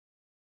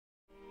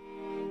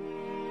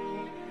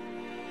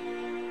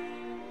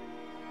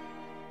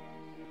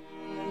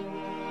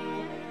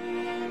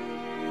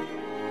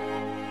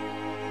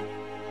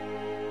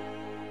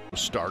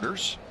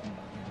starters.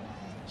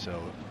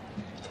 So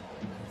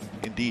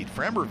indeed,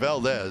 Framber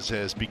Valdez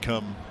has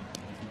become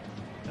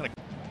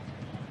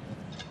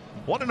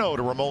 1-0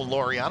 to Ramon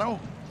Laureano.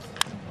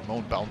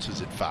 Ramon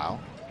bounces it foul.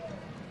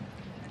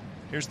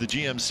 Here's the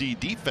GMC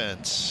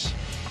defense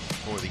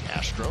for the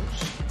Astros.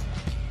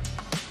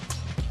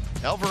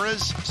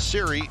 Alvarez,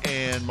 Siri,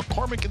 and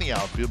McCormick in the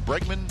outfield.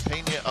 Bregman,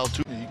 Pena,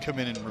 Altuve. You come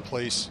in and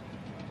replace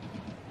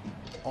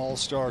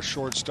all-star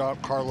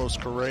shortstop Carlos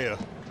Correa,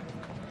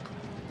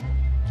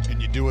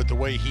 and you do it the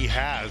way he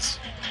has.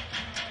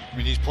 I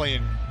mean, he's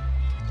playing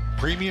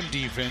premium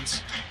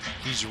defense.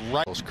 He's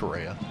right.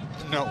 Correa.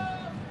 No.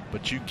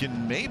 But you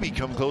can maybe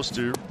come close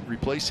to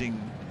replacing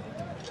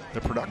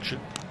the production.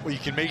 Well, you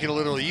can make it a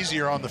little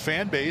easier on the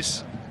fan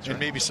base. That's and right.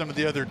 Maybe some of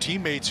the other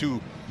teammates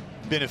who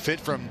benefit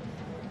from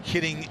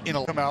hitting in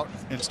a come out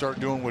and start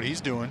doing what he's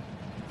doing.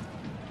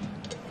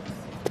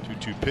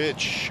 2-2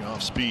 pitch,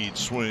 off speed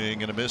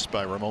swing and a miss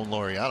by Ramon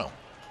Laureano.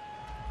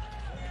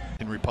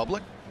 In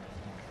Republic.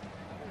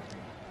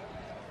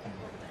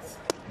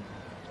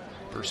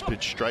 First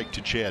pitch strike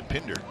to Chad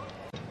Pinder.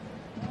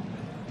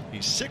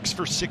 He's 6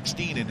 for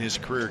 16 in his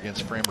career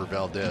against Framber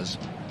Valdez.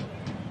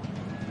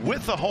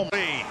 With a home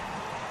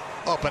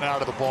up and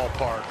out of the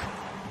ballpark.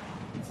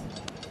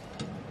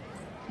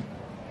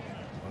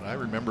 What I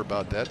remember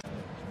about that.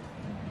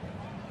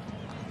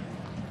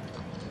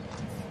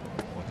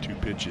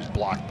 1-2 pitch is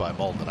blocked by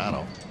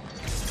Maldonado.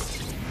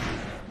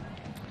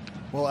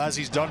 Well, as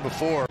he's done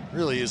before,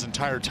 really his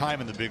entire time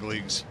in the big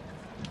leagues.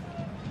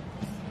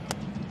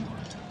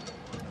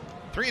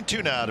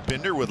 3-2 now to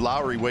Pinder with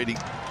Lowry waiting.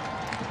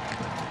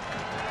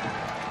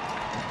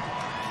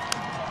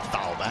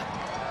 Foul back.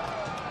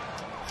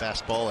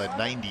 Fastball at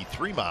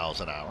 93 miles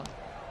an hour.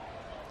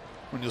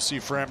 When you'll see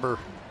Framber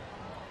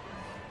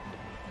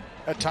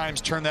at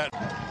times turn that.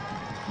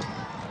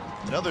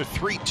 Another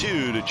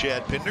 3-2 to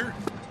Chad Pinder.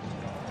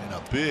 And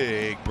a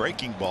big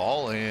breaking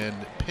ball, and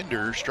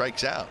Pinder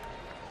strikes out.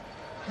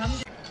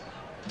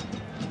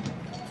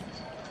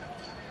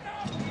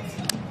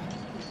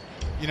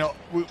 You know,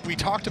 we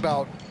talked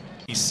about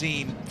he's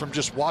seen from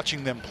just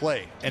watching them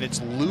play, and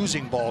it's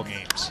losing ball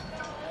games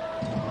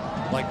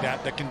like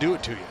that can do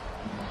it to you.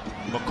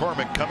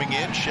 McCormick coming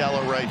in,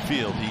 shallow right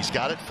field. He's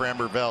got it.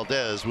 Framber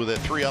Valdez with a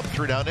 3-up,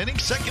 3-down inning.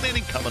 Second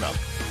inning coming up.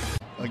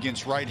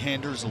 Against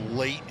right-handers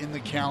late in the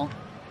count.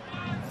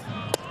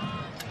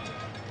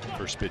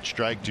 First pitch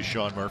strike to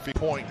Sean Murphy.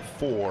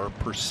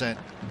 0.4%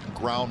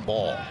 ground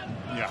ball.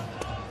 Yeah.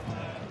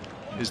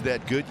 Is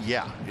that good?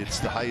 Yeah, it's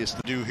the highest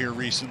to do here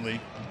recently,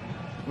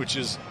 which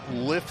is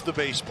lift the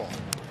baseball.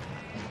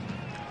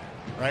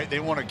 Right? They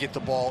want to get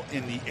the ball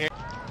in the air,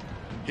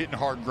 hitting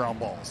hard ground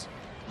balls.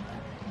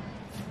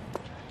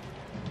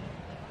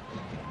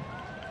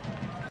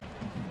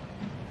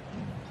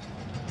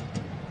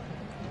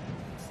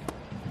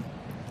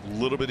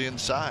 A little bit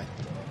inside.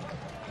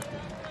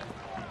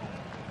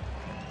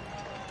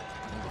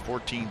 The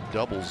 14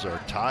 doubles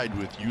are tied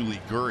with Yuli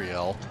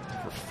Gurriel.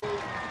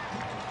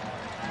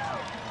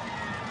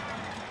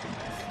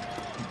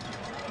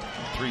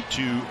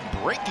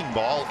 3-2 breaking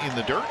ball in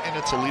the dirt, and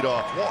it's a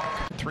leadoff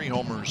walk. 3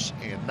 homers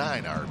and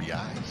 9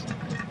 RBIs.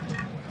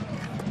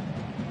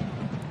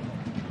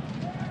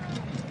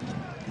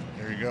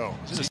 There you go.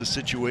 This is the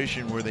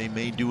situation where they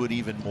may do it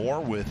even more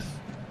with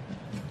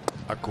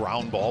a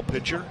ground ball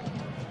pitcher.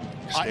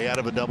 Stay out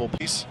of a double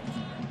piece.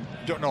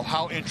 Don't know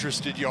how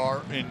interested you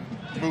are in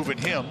moving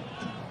him.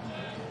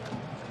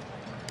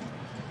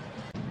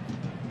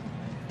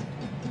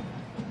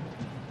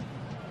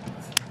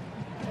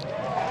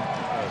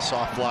 A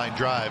soft line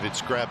drive.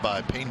 It's grabbed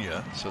by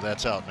Pena, so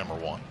that's out number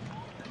 1.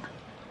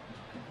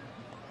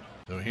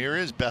 So here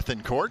is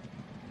Bethancourt.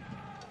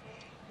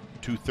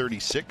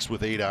 236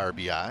 with 8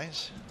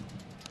 RBIs.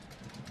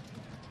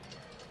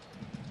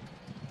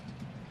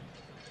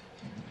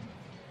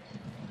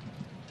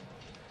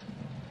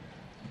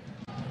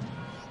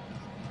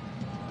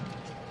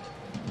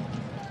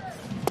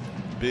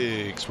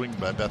 Big swing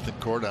by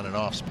Bethancourt on an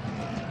off spin.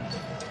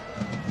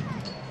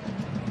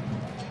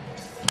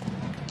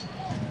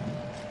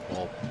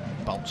 Ball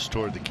bounced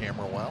toward the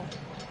camera well.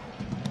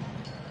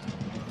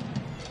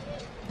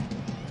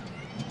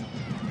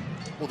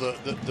 Well,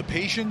 the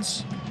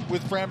patience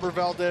with Framber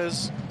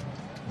Valdez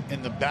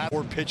and the bat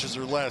 4 pitches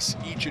or less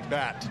each at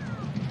bat.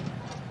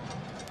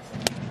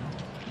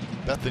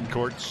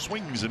 Bethancourt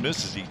swings and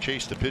misses. He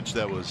chased a pitch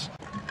that was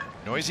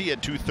noisy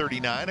at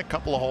 239, a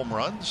couple of home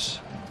runs.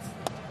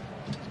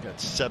 Got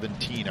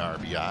 17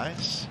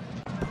 RBIs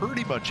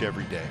pretty much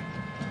every day.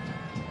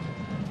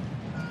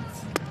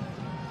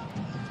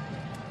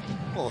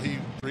 Well, he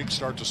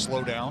start to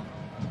slow down.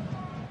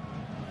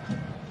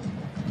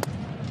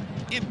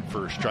 In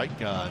for a strike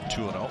on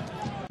 2-0.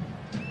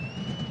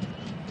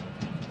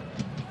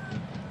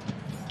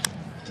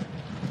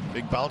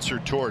 Big bouncer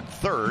toward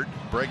third.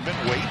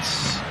 Bregman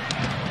waits,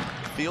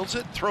 fields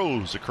it,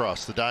 throws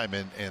across the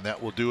diamond, and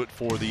that will do it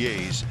for the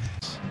A's.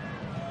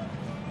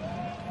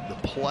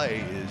 The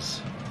play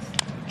is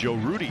Joe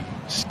Rudy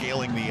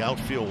scaling the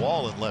outfield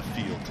wall in left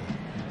field.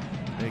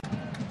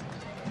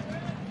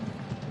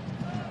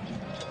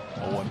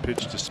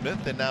 pitch to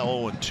Smith, and now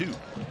 0-2.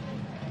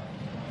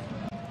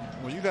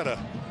 Well, you got a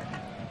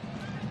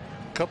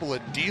couple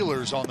of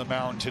dealers on the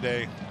mound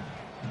today.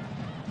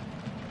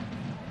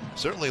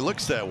 Certainly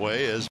looks that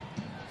way. As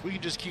if we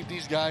can just keep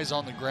these guys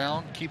on the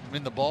ground, keep them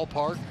in the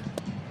ballpark,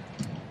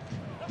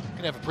 we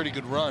can have a pretty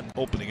good run.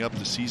 Opening up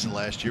the season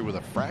last year with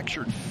a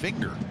fractured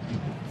finger.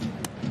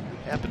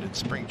 Happened in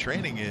spring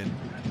training in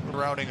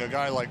surrounding a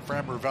guy like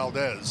Framber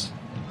Valdez.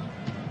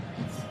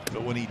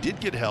 But when he did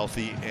get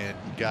healthy and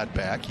got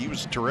back, he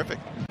was terrific.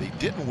 They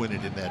didn't win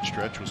it in that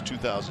stretch was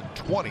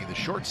 2020, the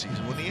short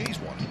season when the A's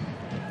won.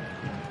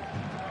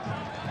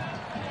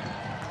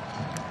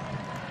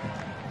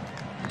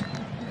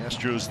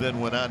 Astros then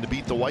went on to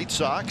beat the White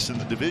Sox in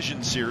the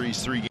division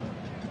series 3 games.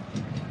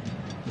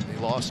 They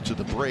lost to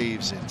the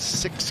Braves in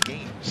 6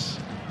 games.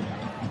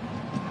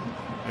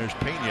 There's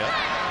Pena.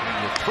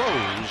 Pena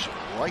throws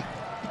right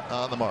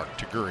on the mark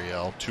to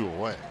Gurriel, 2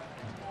 away.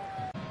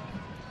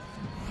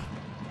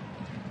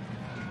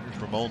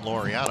 Here's Ramon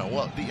Laureano.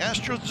 Well, the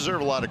Astros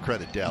deserve a lot of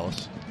credit,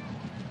 Dallas.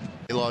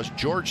 They lost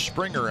George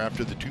Springer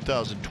after the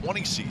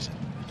 2020 season.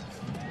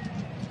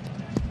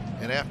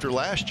 And after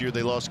last year,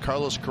 they lost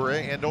Carlos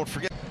Correa, and don't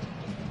forget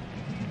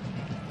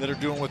that are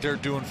doing what they're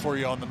doing for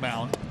you on the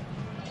mound.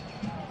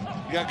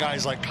 You got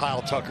guys like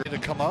Kyle Tucker to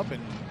come up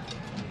and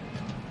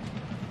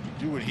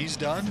do what he's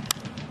done.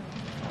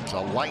 There's a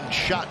line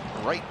shot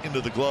right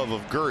into the glove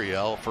of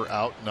Gurriel for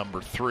out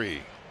number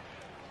 3.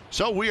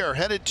 So we are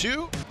headed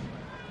to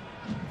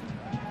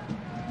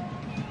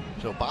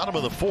bottom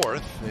of the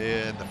 4th,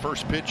 and the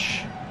first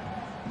pitch,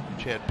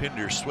 Chad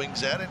Pinder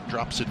swings at it,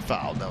 drops it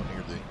foul down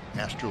near the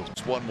Astros.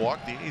 It's 1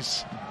 walk. The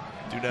A's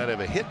do not have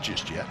a hit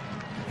just yet.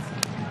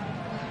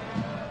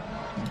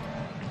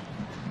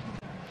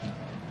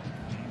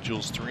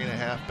 Angels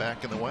 3.5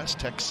 back in the West.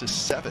 Texas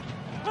 7.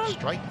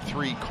 Strike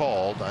 3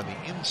 called on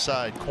the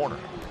inside corner.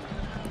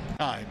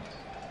 And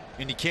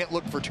you can't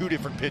look for 2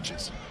 different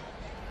pitches.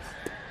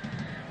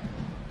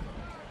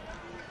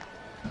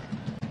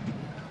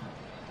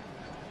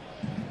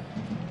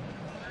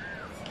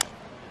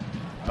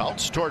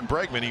 Bounce toward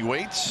Bregman. He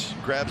waits,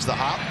 grabs the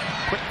hop,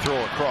 quick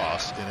throw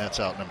across, and that's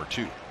out number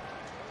 2.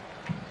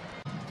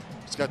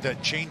 He's got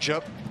that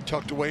changeup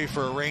tucked away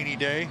for a rainy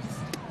day.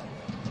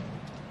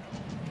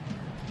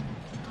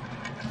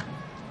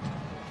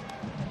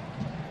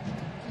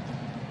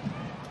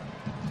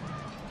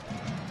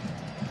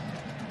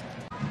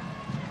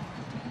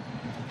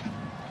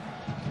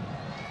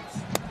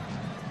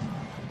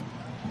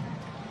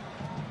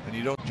 And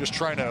you don't just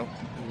trying to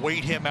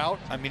wait him out.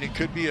 I mean, it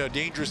could be a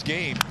dangerous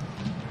game.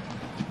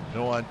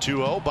 No on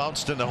 2-0,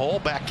 bounced in the hole,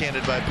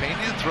 backhanded by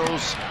Pena,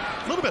 throws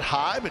a little bit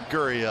high, but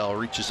Gurriel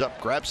reaches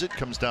up, grabs it,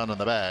 comes down on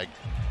the bag.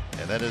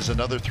 And that is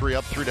another 3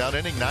 up, 3 down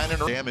inning, 9 and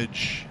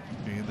damage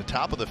in the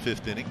top of the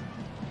 5th inning.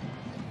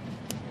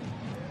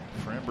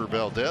 Framber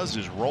Valdez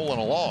is rolling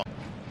along.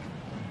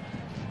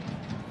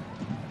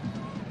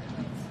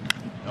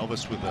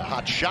 Elvis with a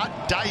hot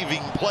shot,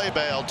 diving play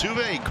by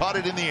Altuve, he caught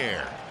it in the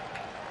air.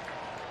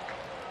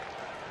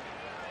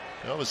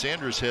 Elvis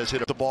Andrus has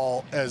hit the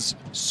ball as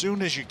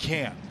soon as you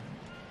can.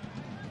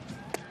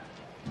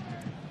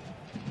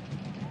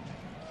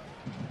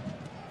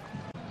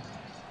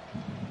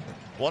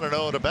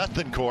 1-0 to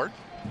Bethancourt.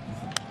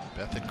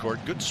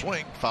 Bethancourt, good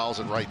swing, fouls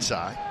it right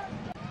side.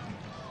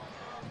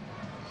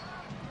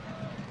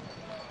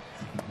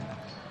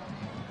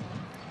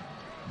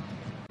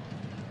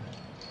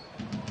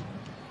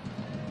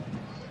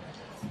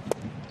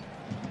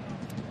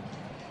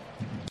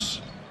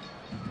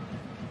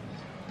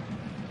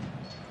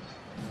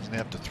 Doesn't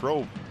have to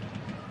throw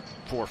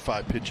 4 or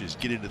 5 pitches,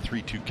 get into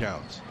 3-2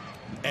 counts.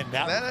 And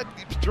that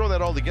you throw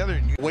that all together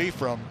and you away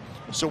from.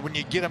 So when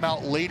you get them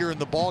out later in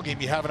the ball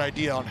game, you have an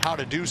idea on how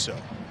to do so.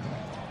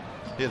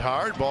 Hit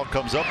hard, ball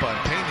comes up on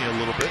Pena a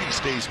little bit. He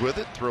stays with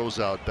it, throws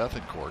out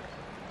Bethancourt.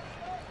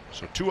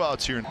 So 2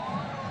 outs here.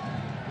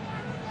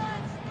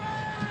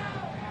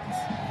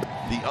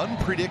 The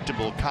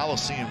unpredictable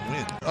Coliseum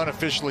win.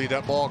 Unofficially,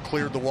 that ball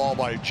cleared the wall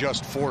by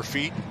just 4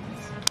 feet.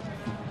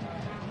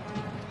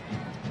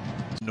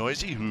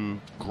 Noisy, who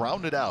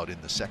grounded out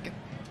in the 2nd.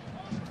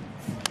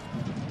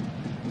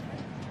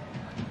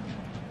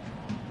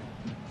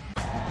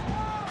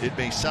 It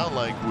may sound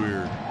like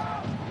we're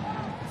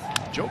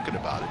joking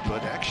about it,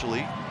 but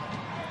actually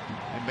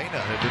it may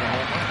not have been a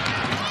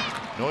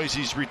home run.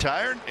 Noisy's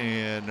retired,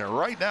 and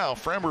right now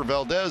Framber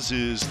Valdez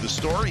is the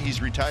story.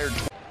 He's retired.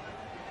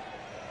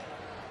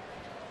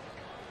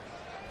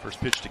 First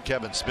pitch to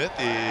Kevin Smith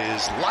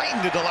is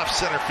lined into left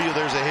center field.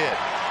 There's a hit.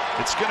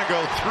 It's going to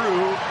go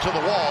through to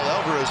the wall.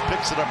 Alvarez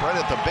picks it up right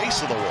at the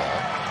base of the wall.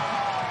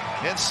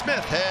 And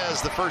Smith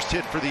has the first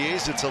hit for the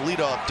A's. It's a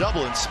leadoff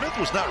double, and Smith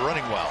was not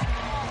running well.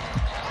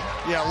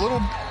 Yeah, a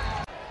little.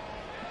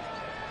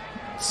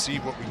 Let's see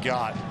what we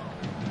got.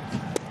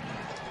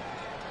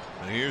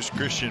 And here's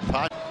Christian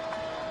Pache.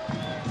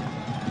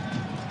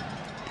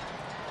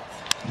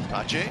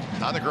 Pache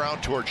on the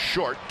ground towards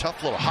short.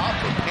 Tough little hop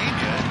for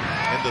Pena.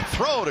 And the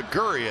throw to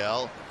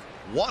Gurriel.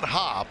 1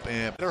 hop.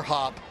 And their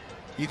hop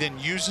He then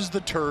uses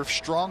the turf,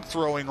 strong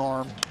throwing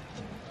arm.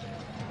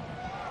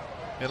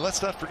 And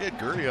let's not forget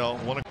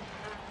Gurriel won a.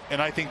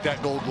 And I think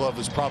that Gold Glove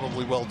is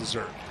probably well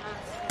deserved.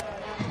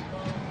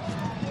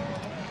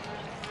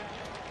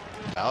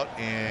 Out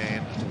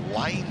and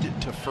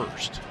lined to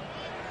first.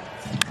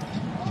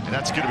 And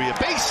that's going to be a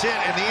base hit,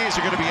 and the A's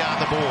are going to be on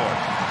the board.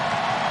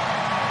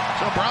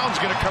 So Brown's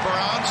going to come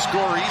around,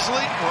 score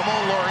easily.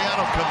 Ramon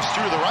Laureano comes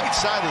through the right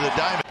side of the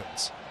diamond.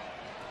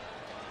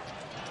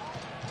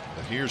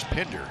 But here's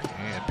Pinder,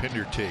 and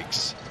Pinder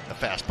takes a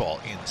fastball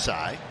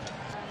inside.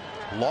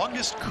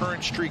 Longest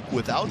current streak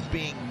without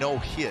being no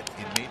hit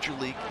in Major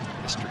League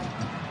history.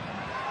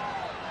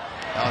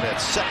 Out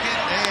at second,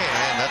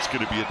 and that's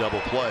going to be a double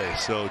play.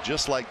 So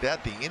just like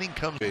that, the inning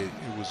comes. It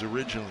was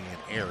originally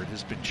an error. It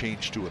has been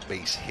changed to a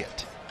base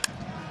hit.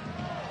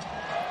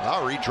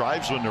 Lowry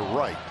drives one to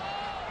right.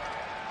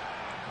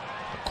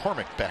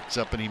 McCormick backs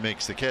up and he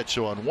makes the catch.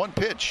 So on one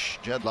pitch,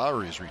 Jed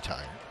Lowry is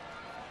retired.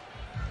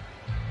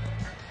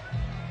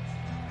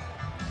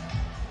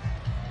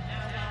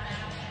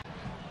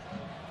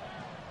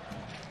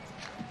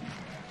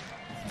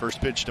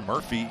 First pitch to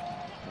Murphy,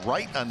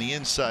 right on the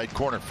inside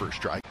corner for a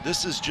strike.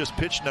 This is just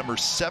pitch number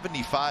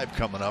 75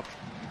 coming up.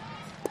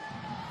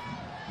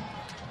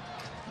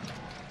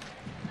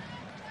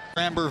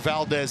 Framber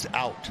Valdez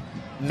out.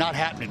 Not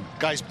happening.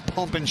 Guys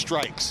pumping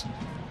strikes.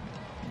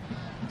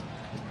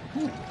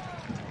 Ooh.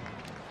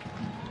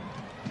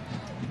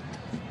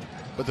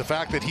 But the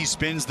fact that he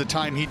spends the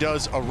time he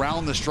does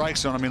around the strike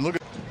zone, I mean, look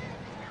at.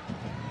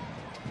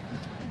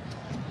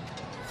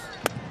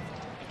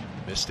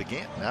 Missed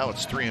again. Now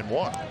it's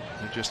 3-1.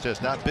 There just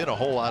has not been a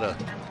whole lot of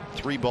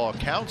 3-ball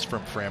counts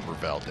from Framber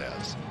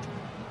Valdez.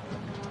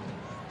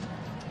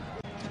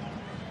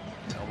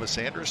 Elvis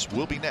Andrus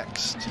will be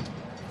next.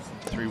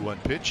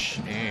 3-1 pitch,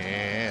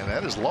 and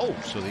that is low.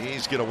 So the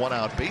A's get a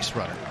 1-out base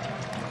runner.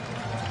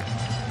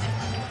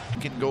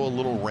 Can go a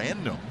little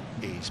random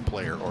A's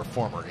player or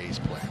former A's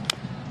player.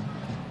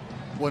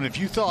 Well, if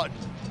you thought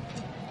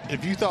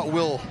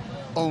Will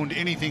owned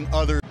anything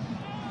other.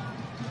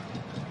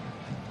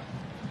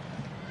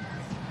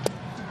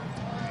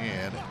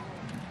 And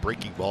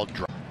breaking ball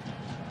drop.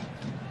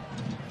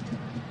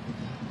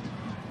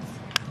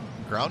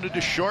 Grounded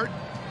to short.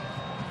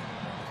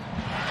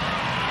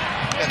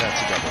 And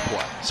that's a double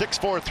play.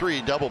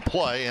 6-4-3 double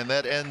play, and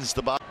that ends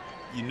the bottom.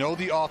 You know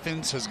the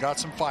offense has got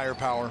some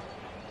firepower.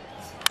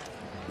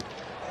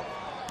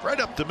 Right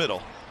up the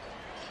middle.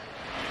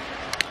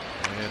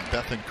 And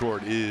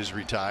Bethancourt is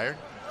retired.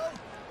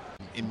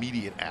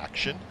 Immediate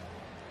action.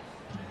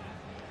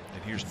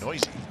 And here's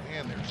Noisy.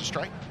 And there's a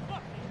strike.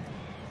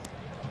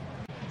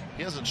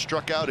 He hasn't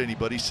struck out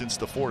anybody since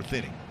the 4th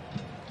inning.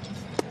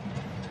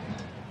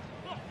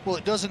 Well,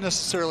 it doesn't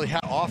necessarily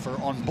have to offer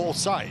on both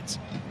sides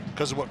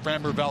because of what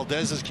Framber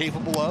Valdez is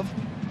capable of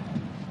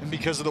and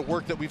because of the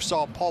work that we've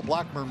saw Paul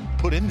Blackburn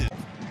put in this.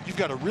 You've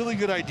got a really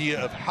good idea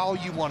of how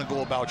you want to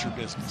go about your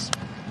business.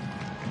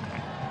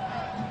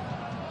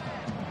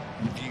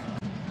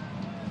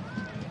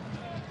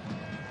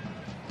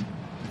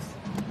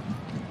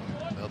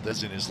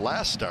 Valdez in his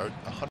last start,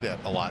 that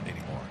a lot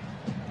anymore.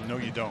 No,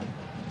 you don't.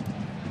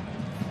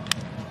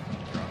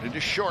 Grounded to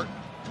short.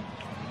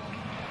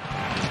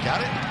 He's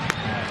got it.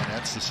 And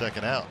that's the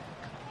second out.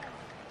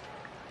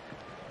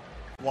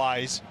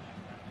 Wise.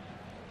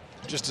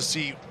 Just to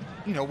see,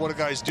 you know, what a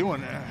guy's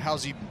doing.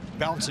 How's he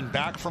bouncing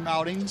back from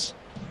outings?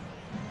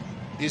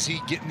 Is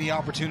he getting the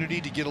opportunity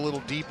to get a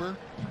little deeper?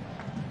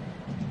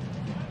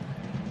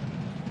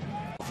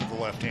 For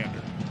the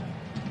left-hander.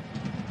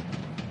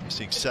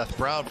 Seeing Seth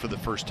Brown for the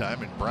first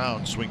time, and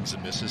Brown swings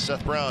and misses.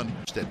 Seth Brown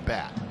just at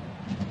bat.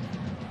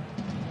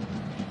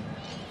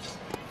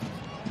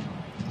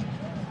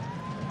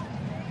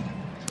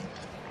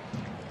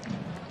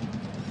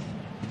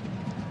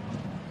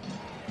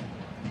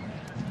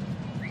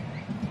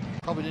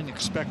 Probably didn't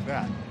expect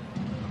that.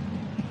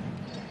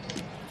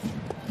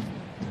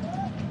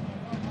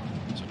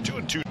 So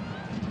 2-2.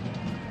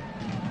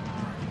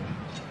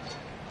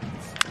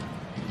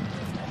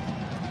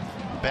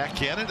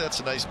 Backhanded. That's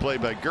a nice play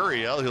by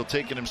Gurriel. He'll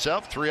take it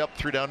himself. 3 up,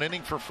 3 down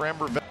inning for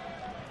Framber.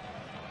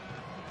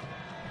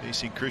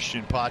 Facing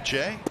Christian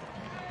Pache.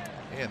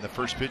 And the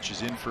first pitch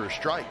is in for a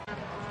strike.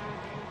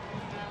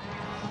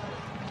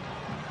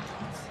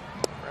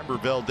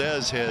 Framber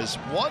Valdez has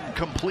 1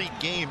 complete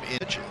game in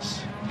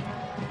pitches.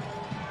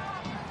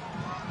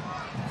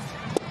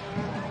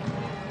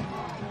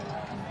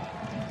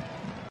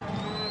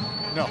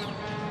 No.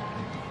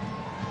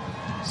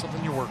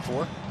 Something you work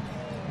for.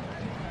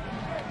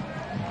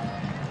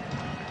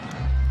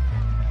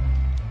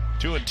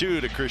 2-2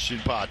 to Christian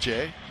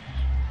Pache.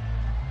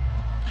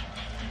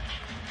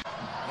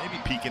 Maybe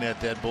peeking at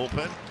that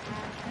bullpen.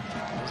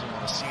 Doesn't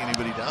want to see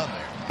anybody down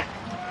there.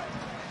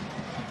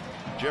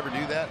 Did you ever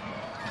do that?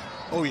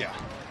 Oh, yeah.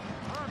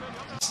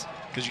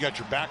 Because you got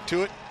your back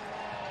to it.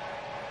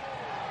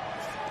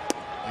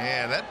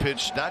 And that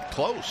pitch not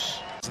close.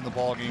 It's in the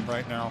ball game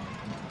right now.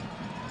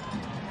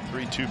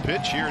 3-2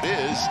 pitch. Here it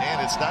is,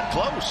 and it's not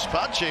close.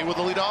 Pache with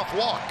a leadoff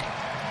walk.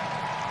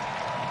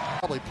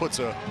 Probably puts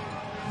a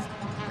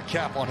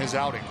cap on his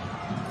outing.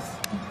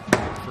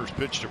 First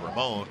pitch to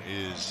Ramon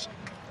is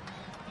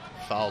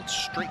fouled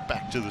straight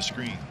back to the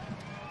screen.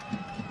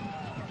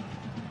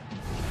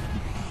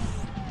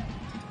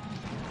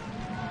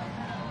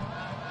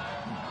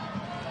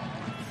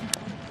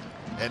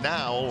 And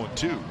now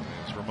 0-2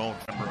 as Ramon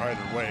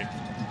Either way.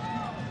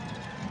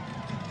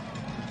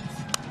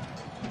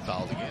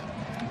 fouled again.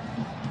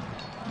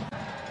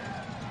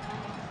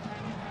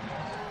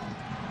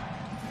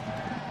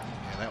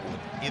 And that one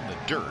in the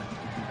dirt.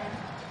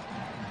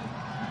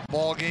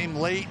 Ball game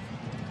late.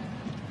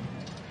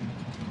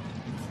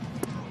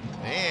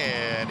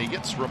 And he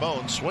gets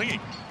Ramon swinging.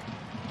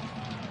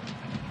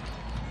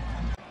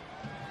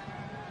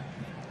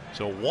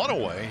 So 1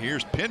 away.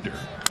 Here's Pinder.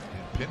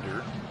 And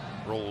Pinder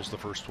rolls the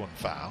first one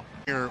foul.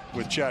 Here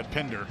with Chad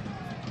Pinder.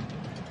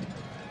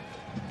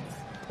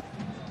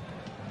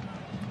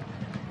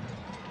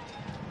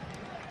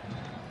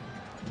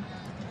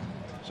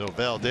 So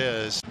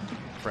Valdez,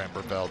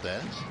 Framber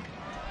Valdez.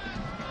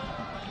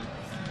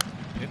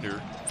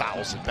 Pinder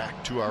fouls it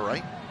back to our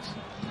right.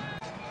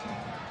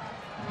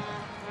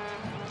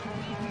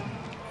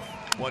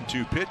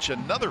 1-2 pitch,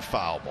 another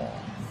foul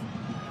ball.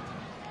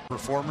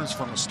 Performance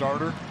from a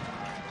starter.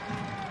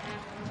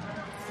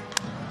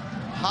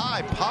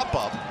 High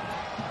pop-up,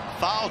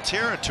 foul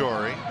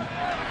territory.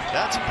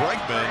 That's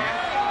Bregman,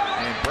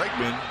 and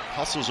Bregman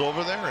hustles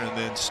over there and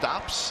then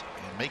stops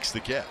and makes the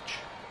catch.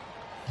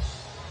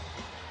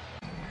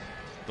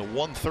 The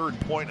 1/3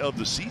 point of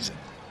the season.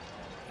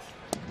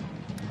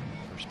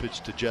 First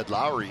pitch to Jed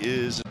Lowry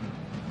is,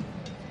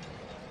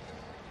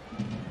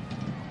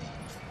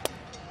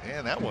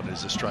 and that one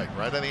is a strike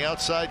right on the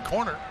outside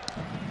corner.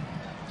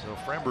 So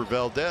Framber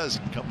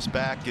Valdez comes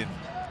back and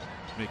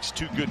makes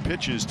 2 good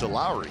pitches to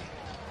Lowry.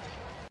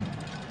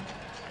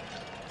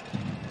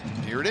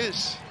 Here it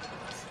is.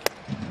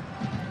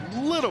 A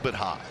little bit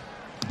high,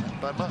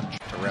 not by much,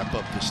 to wrap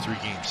up this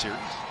 3-game series.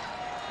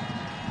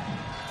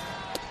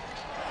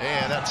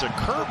 And that's a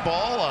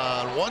curveball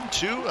on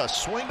 1-2, a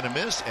swing and a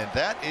miss, and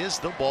that is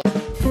the ball.